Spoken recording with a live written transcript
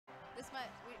That's my.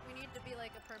 We need to be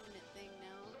like a permanent thing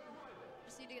now.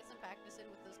 Just need to get some practice in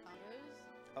with those combos.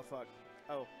 Oh fuck.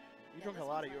 Oh, you drunk a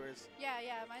lot of yours. Yeah,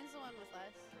 yeah. Mine's the one with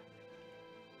less.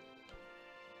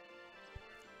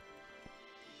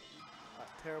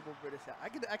 Terrible British accent. I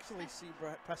could actually see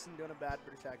Preston doing a bad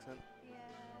British accent. Yeah,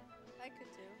 I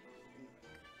could too.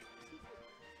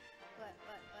 What?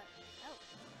 Oh.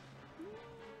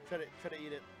 Try to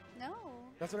eat it. No.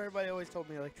 That's what everybody always told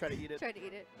me. Like, try to eat it. Try to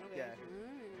eat it. Okay.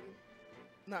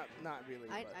 Yeah. Not really.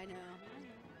 I know.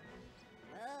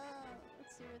 Oh,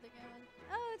 let's see where they're going.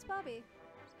 Oh, it's Bobby.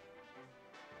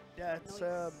 Yeah, it's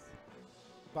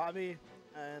Bobby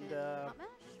and Hot Mash?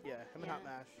 yeah, him and Hot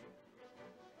Mash.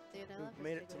 Dude, I We love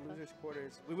made it to losers'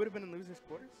 quarters. We would have been in losers'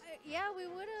 quarters. Yeah, we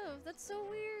would have. That's so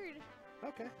weird.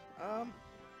 Okay.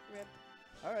 Rip.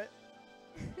 All right.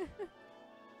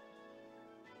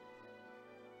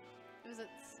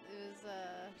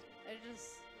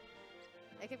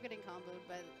 I kept getting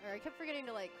comboed or I kept forgetting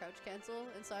to like crouch cancel,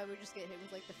 and so I would just get hit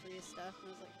with like the freest stuff, and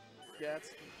I was like, yeah,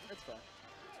 that's fine.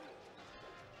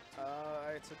 All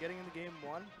right, so getting into game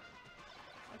 1.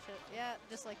 oh shit, yeah,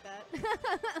 just like that.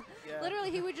 Yeah.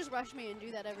 Literally, he would just rush me and do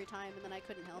that every time, and then I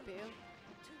couldn't help you.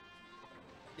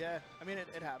 Yeah, I mean it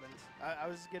happens. I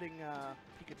was getting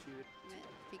Pikachu'd.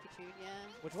 Pikachu, yeah.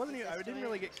 Which wasn't even. I didn't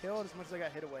really get killed as much as I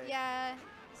got hit away. Yeah,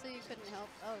 so you couldn't help.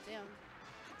 Oh damn.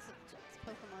 It's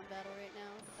Pokemon battle right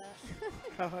now with that.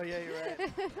 Oh yeah, you're right.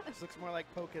 This looks more like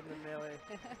Pokken than Melee.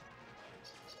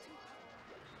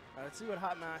 Let's see what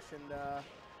Hot Mash and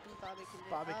Bobby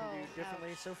can do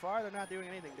differently. Ouch. So far, they're not doing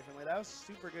anything differently. That was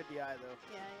super good DI though.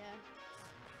 Yeah, yeah.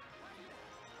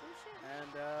 Oh shit.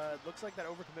 And it looks like that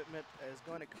overcommitment is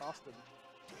going to cost them.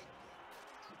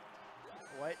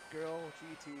 White Girl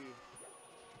GT.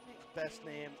 Best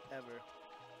name ever.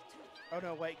 Oh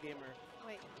no, White Gamer.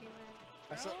 White Gamer.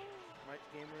 I saw Girl? White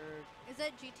Gamer. Is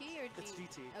that GT or G? It's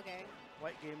GT. Okay.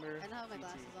 White Gamer. I don't have my GT.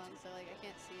 glasses on, so like I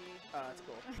can't see. That's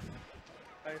cool.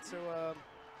 Alright, so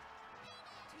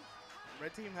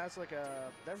red team has like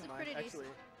a. Never mind. Actually,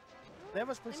 they have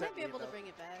a They percent. might be able to bring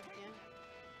it back. Yeah.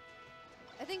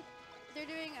 I think they're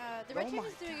doing. The red team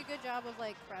is doing a good job of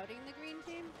like crowding the green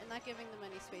team and not giving them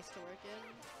any space to work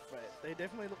in. Right. They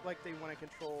definitely look like they want to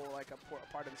control like a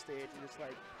part of the stage and just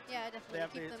like. Yeah, definitely. They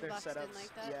have keep them their boxed setups. in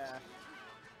like that. Yeah.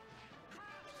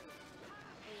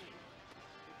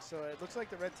 So it looks like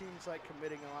the red team's like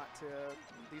committing a lot to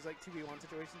these like 2v1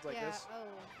 situations like this.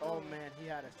 Oh man, he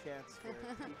had a chance for it.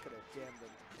 He could have jammed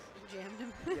him. Jammed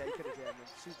him? Yeah, he could have jammed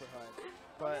him super hard.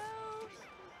 But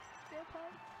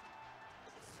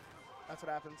that's what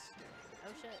happens.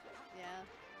 Oh shit. Yeah.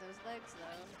 Those legs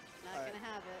though. Not All right. gonna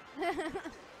have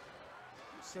it.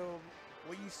 So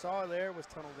what you saw there was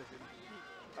tunnel vision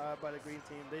by the green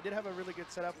team. They did have a really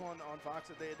good setup on Fox.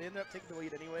 They ended up taking the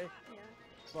lead anyway. Yeah.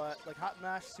 But like Hot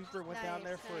Mash Super went down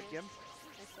there for a gimp.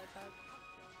 Nice dog.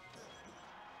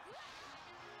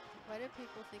 Why do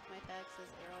people think my tag says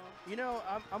Earl? You know,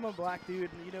 I'm a black dude,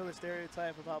 and you know the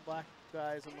stereotype about black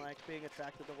guys and like being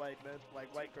attracted to white men, like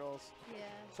white girls. Yeah.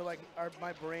 So like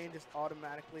my brain just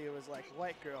automatically it was like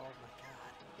white girl. Oh my god.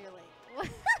 You're like, what?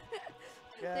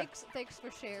 Yeah. Thanks for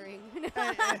sharing.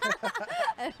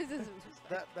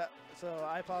 So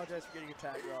I apologize for getting your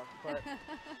tag wrong, but.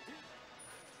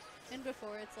 And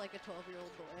before it's like a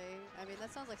 12-year-old boy. I mean,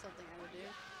 that sounds like something I would do.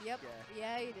 Yep.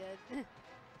 Yeah, he did.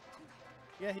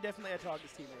 Yeah, he definitely had talked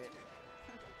his teammate.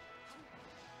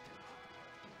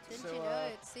 Didn't So, you know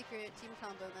it's secret team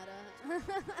combo meta?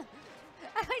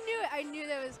 I knew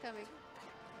that was coming.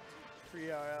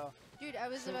 TRL. Dude, I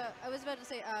was about to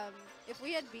say, if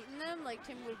we had beaten them, like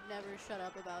Tim would never shut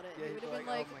up about it. Yeah, he would have been like,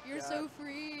 like, "Oh my "You're God." so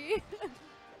free."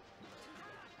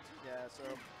 Yeah, so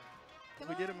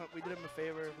we did him a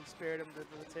favor. We spared him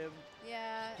with Tim.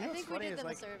 Yeah, You know I think what's we funny did is, them a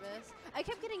like- service. I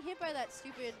kept getting hit by that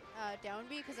stupid down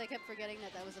B because I kept forgetting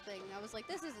that was a thing. I was like,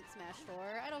 "This isn't Smash 4.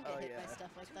 I don't get hit by yeah.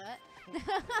 stuff like that."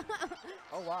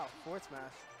 Oh wow, forward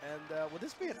smash. And would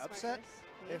this be an Smart upset choice.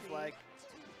 if Maybe. like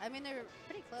I mean, they're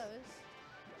pretty close.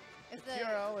 If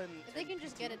TRL and if they can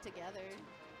just PT get it together.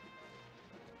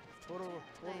 total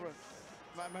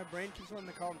Nice. my brain keeps wanting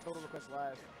to call him Total Request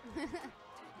Live.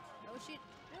 Oh shit.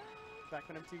 Back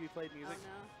when MTV played music.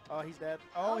 Oh no. Oh, he's dead.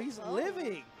 Oh, Oh, he's oh.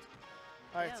 living.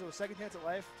 All right, Damn. so second chance at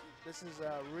life. This is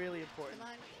really important. Come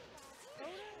on.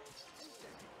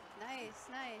 Nice,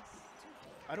 nice.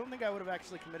 I don't think I would have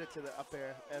actually committed to the up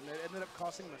air, and it ended up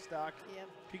costing him a stock. Yep.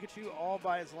 Pikachu all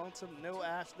by his lonesome, no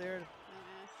Ash there.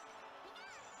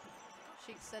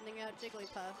 She's sending out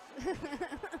Jigglypuff.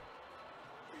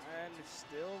 And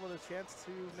still with a chance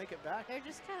to make it back. They're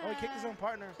just kind of. Oh, he kicked his own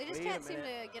partner. They just Wait a can't seem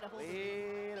minute. to get a hold of him.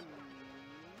 Wait a minute.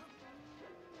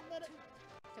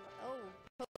 Oh.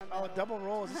 Oh, double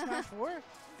roll. Is this Smash 4?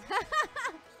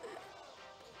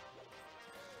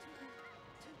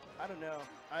 I don't know.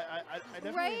 I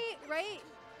definitely... Right.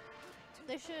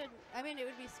 They should. I mean, it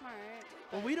would be smart.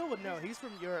 Well, Weedle would know. He's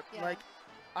from Europe. Yeah. Like,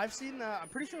 I've seen, I'm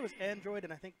pretty sure it was Android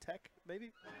and I think Tech,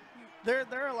 maybe. There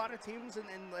are a lot of teams, in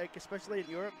like, especially in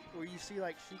Europe, where you see,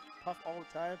 like, Sheik Puff all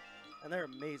the time, and they're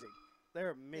amazing.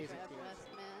 They're amazing teams.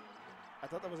 Man. I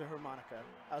thought that was a harmonica.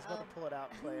 I was about to pull it out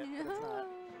and play it, but it's not.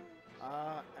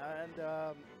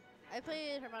 I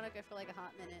played harmonica for like a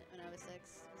hot minute when I was 6. It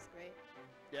was great.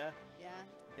 Yeah? Yeah.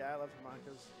 Yeah, I love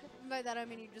harmonicas. By that I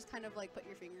mean you just kind of like put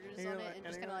your fingers on it and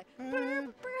just kind of like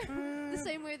like the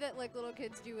same way that like little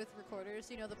kids do with recorders,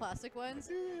 you know, the plastic ones,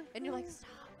 and you're like, stop.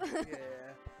 Yeah.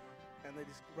 And they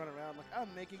just run around like,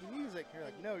 I'm making music. You're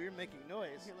like, no, you're making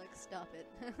noise. You're like, stop it.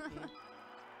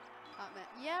 Hot man.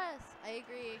 Yes, I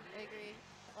agree.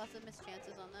 Lots of missed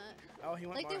chances on that. Oh, he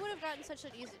went like, they would have gotten such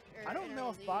an easy... I don't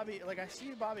know if Bobby... Like, I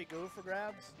see Bobby go for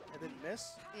grabs and then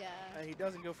miss. Yeah. And he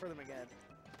doesn't go for them again.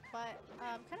 But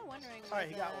I'm kind of wondering... All right,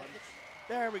 he got one.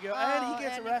 There we go. And he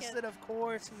gets arrested. Of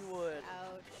course he would.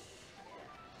 Ouch.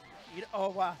 Yeah. Oh,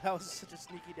 wow. That was such a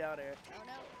sneaky down air. Oh,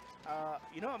 no.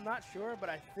 You know, I'm not sure, but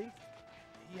I think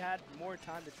he had more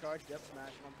time to charge depth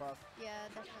smash on Puff. Yeah,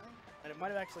 definitely. And it might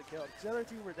have actually killed. Because the other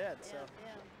two were dead, so...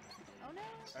 Yeah. Oh, no.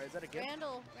 All right, is that a gift?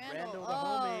 Randall, the oh,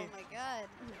 homie. my God.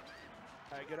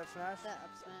 All right, good up smash. That up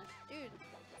smash. Dude,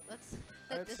 let's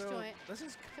hit this joint. This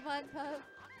is... Come on, Puff.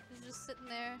 He's just sitting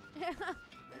there.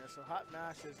 Yeah, so Hot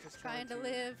Mash is just trying to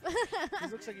live. He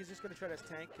looks like he's just going to try to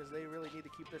tank because they really need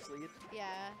to keep this lead.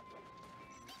 Yeah.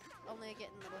 Only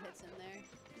getting little hits in there.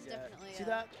 He's definitely see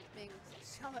that?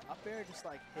 See how that up air just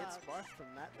like hits Marth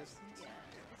from that distance? Yeah,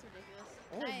 it's ridiculous.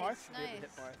 Only Marth should be able to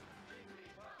hit Marth.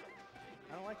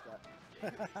 I don't like that.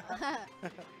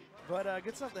 But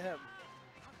good stuff to him.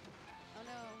 Oh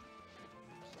no.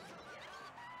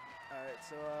 Alright,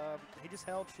 so he just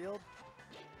held shield.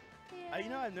 Yeah. You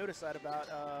know, I've noticed that about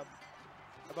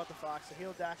the Fox. So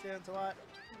he'll dash in a lot,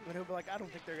 but he'll be like, I don't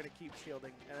think they're going to keep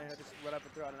shielding. And then he'll just run up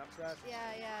and throw out an up smash.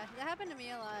 Yeah. That happened to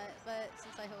me a lot, but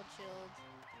since I hold shield.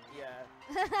 Yeah.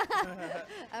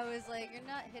 I was like, you're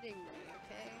not hitting me,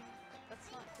 okay?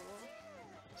 That's not cool.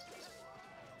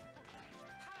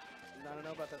 I don't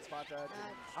know about that spot dodge.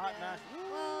 Hot mash.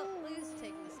 Well, he's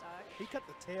taking the stock. He cut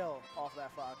the tail off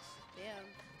that Fox. Damn.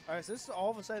 All right, so this is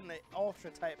all of a sudden an ultra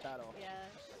tight battle. Yeah,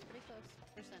 pretty close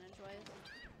percentage-wise.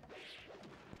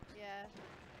 Yeah.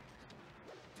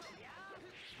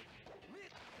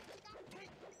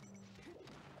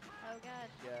 Oh god.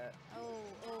 Yeah.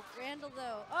 Oh, Randall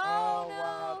though. Oh no!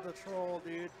 Wow, the troll,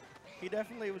 dude. He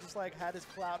definitely was just like had his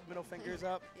cloud middle fingers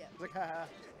up. Yeah. He's like, haha.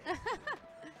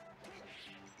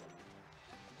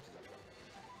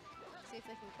 See if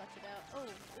they can clutch it out. Oh,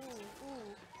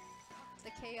 ooh.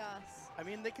 The chaos. I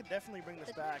mean, they could definitely bring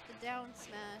this back. The down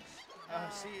smash.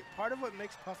 See, part of what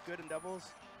makes Puff good in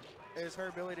doubles is her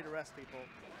ability to rest people.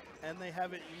 And they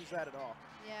haven't used that at all.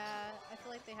 Yeah, I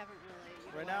feel like they haven't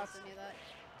really right now utilized any of that.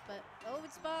 But, oh,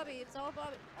 it's Bobby. It's all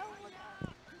Bobby. Oh, look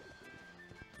out.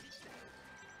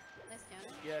 Nice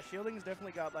counter. Yeah, shielding's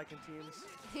definitely godlike in teams.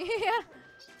 Yeah.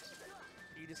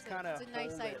 You just kind of It's a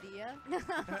nice idea.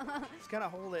 Just kind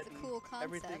of hold it. It's a cool concept.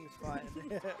 Everything's fine.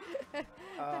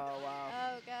 Oh, wow.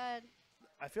 Oh, God.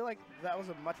 I feel like that was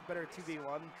a much better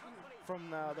 2v1 from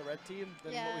the red team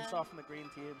than what we saw from the green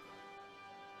team.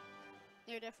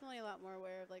 They're definitely a lot more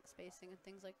aware of like spacing and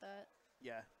things like that.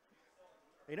 Yeah.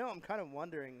 You know, I'm kind of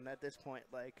wondering at this point,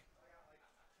 like,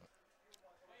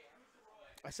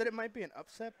 I said it might be an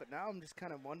upset, but now I'm just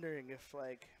kind of wondering if,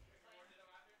 like,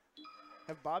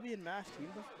 have Bobby and Mash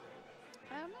teamed before?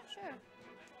 I'm not sure.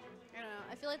 I don't know.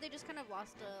 I feel like they just kind of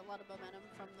lost a lot of momentum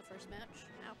from the first match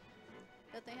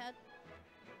that they had.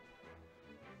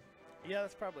 Yeah,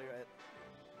 that's probably right.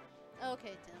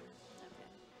 Okay, Tim. Okay.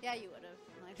 Yeah, you would have.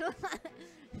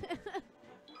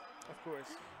 Of course.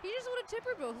 He just would have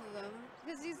tippered both of them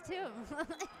because he's Tim.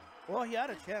 Well, he had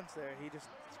a chance there. He just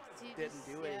didn't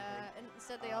do anything. Yeah, and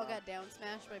instead they all got down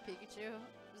smashed by Pikachu.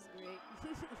 It was great.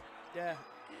 Yeah.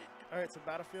 All right, so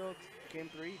Battlefield, game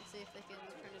 3. Let's see if they can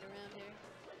turn it around here.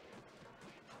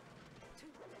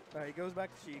 All right, he goes back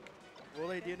to Sheik. Will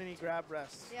they do any grab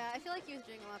rests? Yeah, I feel like he was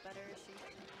doing a lot better as Sheik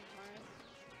than Mars.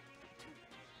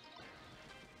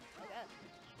 Oh god.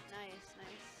 Nice.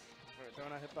 All right,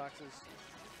 throwing out hitboxes.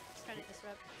 Just trying to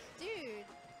disrupt. Dude,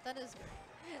 that is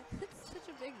that's such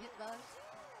a big hitbox.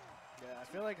 Yeah, I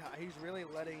feel like he's really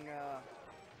letting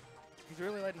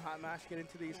Hot Mash get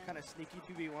into these kind of sneaky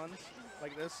 2v1s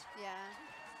like this. Yeah.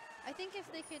 I think if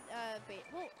they could bait,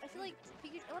 well, I feel like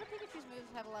a lot of Pikachu's moves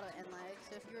have a lot of end lag,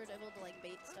 so if you were able to like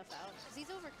bait stuff out, because he's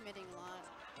overcommitting a lot,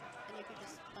 and you could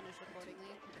just punish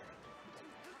accordingly.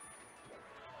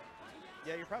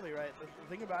 Yeah, you're probably right. The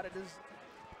thing about it is,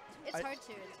 it's hard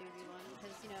to in 2v1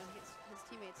 because you know his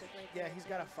teammates are great. Yeah, he's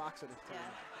got a Fox in his team.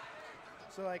 Yeah.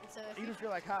 So like, so even if you're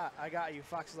like, "Ha, I got you,"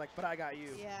 Fox is like, "But I got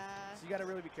you." Yeah. So you got to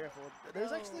really be careful.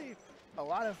 There's actually a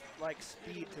lot of like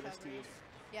speed to this team.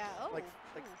 Yeah. Oh. Like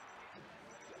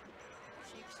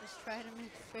Sheik's just trying to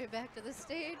make her way back to the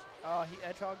stage. Oh, he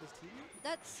edgehogged his team.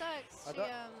 That sucks.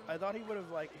 I thought he would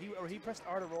have like he pressed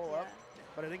R to roll up,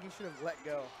 but I think he should have let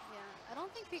go. Yeah. I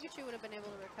don't think Pikachu would have been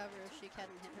able to recover if Sheik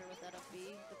hadn't hit her with that up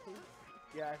B, the poof.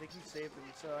 Yeah, I think he saved him.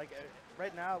 So like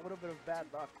right now, a little bit of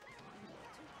bad luck.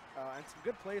 And some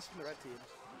good plays from the red team.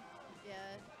 Yeah.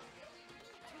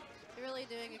 They're really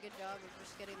doing a good job of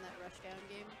just getting that rush down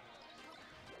game.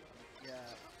 Yeah.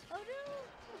 Oh no!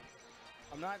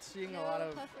 I'm not seeing a lot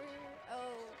of... Puffer.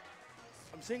 Oh.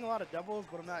 I'm seeing a lot of doubles,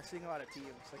 but I'm not seeing a lot of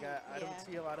teams. Like I don't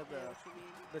see a lot of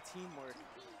the teamwork.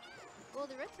 Well,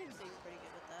 the red team's doing pretty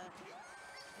good with that,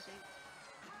 I think.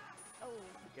 Oh.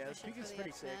 Yeah, this peak is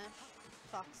pretty sick.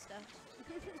 Fox stuff.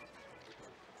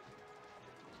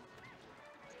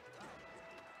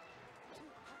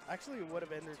 Actually, would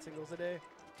have ended singles today,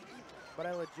 but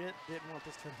I legit didn't want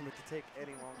this tournament to take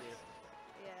any longer.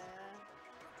 Yeah.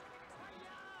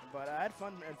 But I had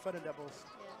fun in doubles.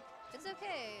 Yeah. It's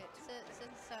okay.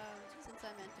 Since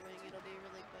I'm entering, it'll be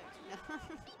really quick.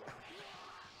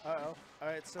 No. Uh-oh. All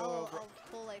right, so I'll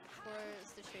pull like 4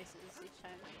 stitch faces each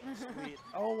time. Sweet.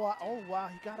 Oh wow,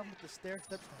 he got him with the stair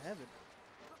steps to heaven.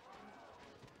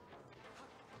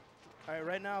 All right,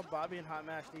 right now Bobby and Hot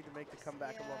Mash need to make the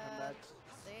comeback and welcome back.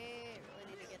 They really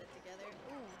need to get it together.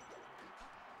 Ooh.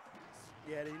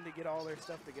 Yeah, they need to get all their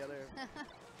stuff together.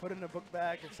 Put in a book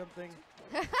bag or something.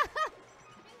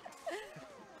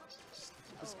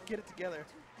 Just get it together.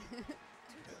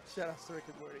 Shout out to Rick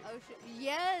and Morty. Oh shit!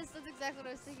 Yes, that's exactly what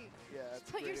I was thinking. Yeah,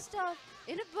 put your stuff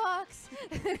in a box.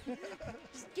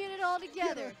 Just get it all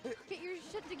together. Get your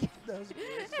shit together. That was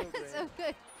great. So great. So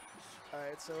good. All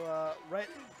right, so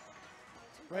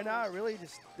right now I really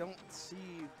just don't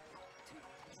see.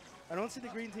 I don't see the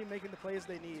green team making the plays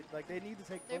they need. Like they need to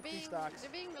take both these stocks. They're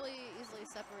being really easily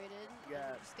separated.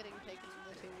 Yeah. Just getting taken to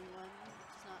the 2v1.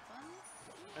 It's not fun.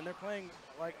 And they're playing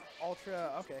like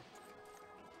ultra. Okay.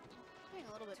 Doing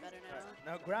a little bit better now. Right.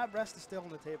 Now grab rest is still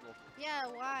on the table. Yeah,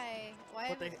 why? Why?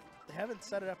 But they haven't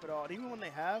set it up at all. And even when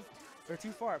they have, they're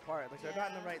too far apart. Like they're not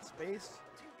in the right space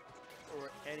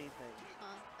or anything.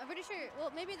 I'm pretty sure.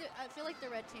 Well, maybe I feel like the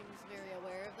red team's very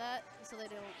aware of that, so they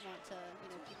don't want to,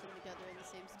 keep them together in the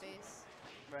same space.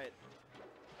 Right.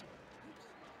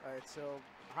 All right. So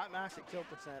Hot Mash at kill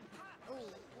percent.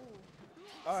 Ooh.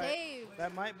 All right. Save.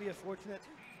 That might be a fortunate.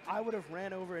 I would have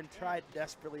ran over and tried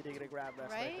desperately to get a grab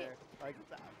rest right there. Like,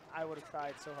 I would have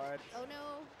tried so hard. Oh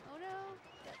no, oh no.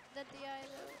 That DI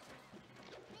though.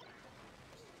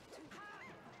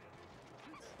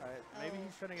 Alright, maybe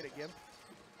he's trying to get a gimp.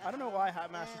 I don't know why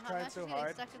Hot Mash is trying so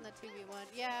hard. Stuck in the 2v1.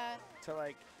 Yeah. To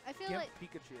like I feel gimp like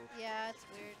Pikachu. Yeah, it's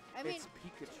weird. I mean, it's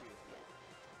Pikachu.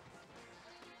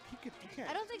 Pikachu can't.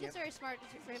 I don't think it's very smart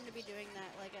for him to be doing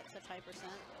that like at such high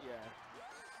percent. Yeah.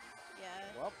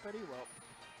 Yeah. Well, pretty well.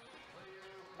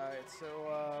 Alright,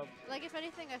 so like if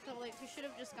anything, I feel like he should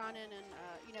have just gone in and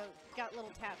got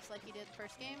little taps like he did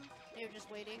first game. They were just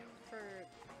waiting for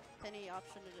any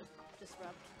option to just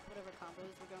disrupt whatever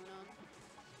combos were going on.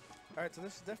 Alright, so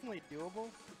this is definitely doable,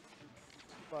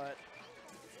 but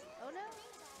oh no.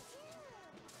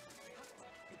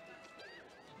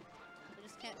 I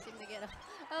just can't seem to get up.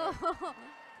 Oh.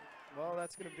 Well,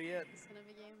 that's gonna be it. It's gonna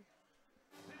be game.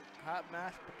 Hot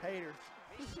mashed potatoes.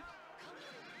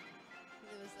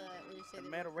 It was what you say? The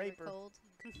metal raper. Cold.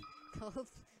 Cold.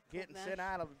 Getting sent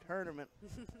out of the tournament.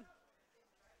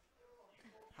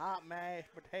 Hot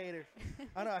mashed potatoes.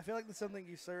 I don't know. I feel like that's something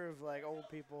you serve like old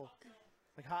people.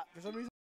 Like hot for some reason.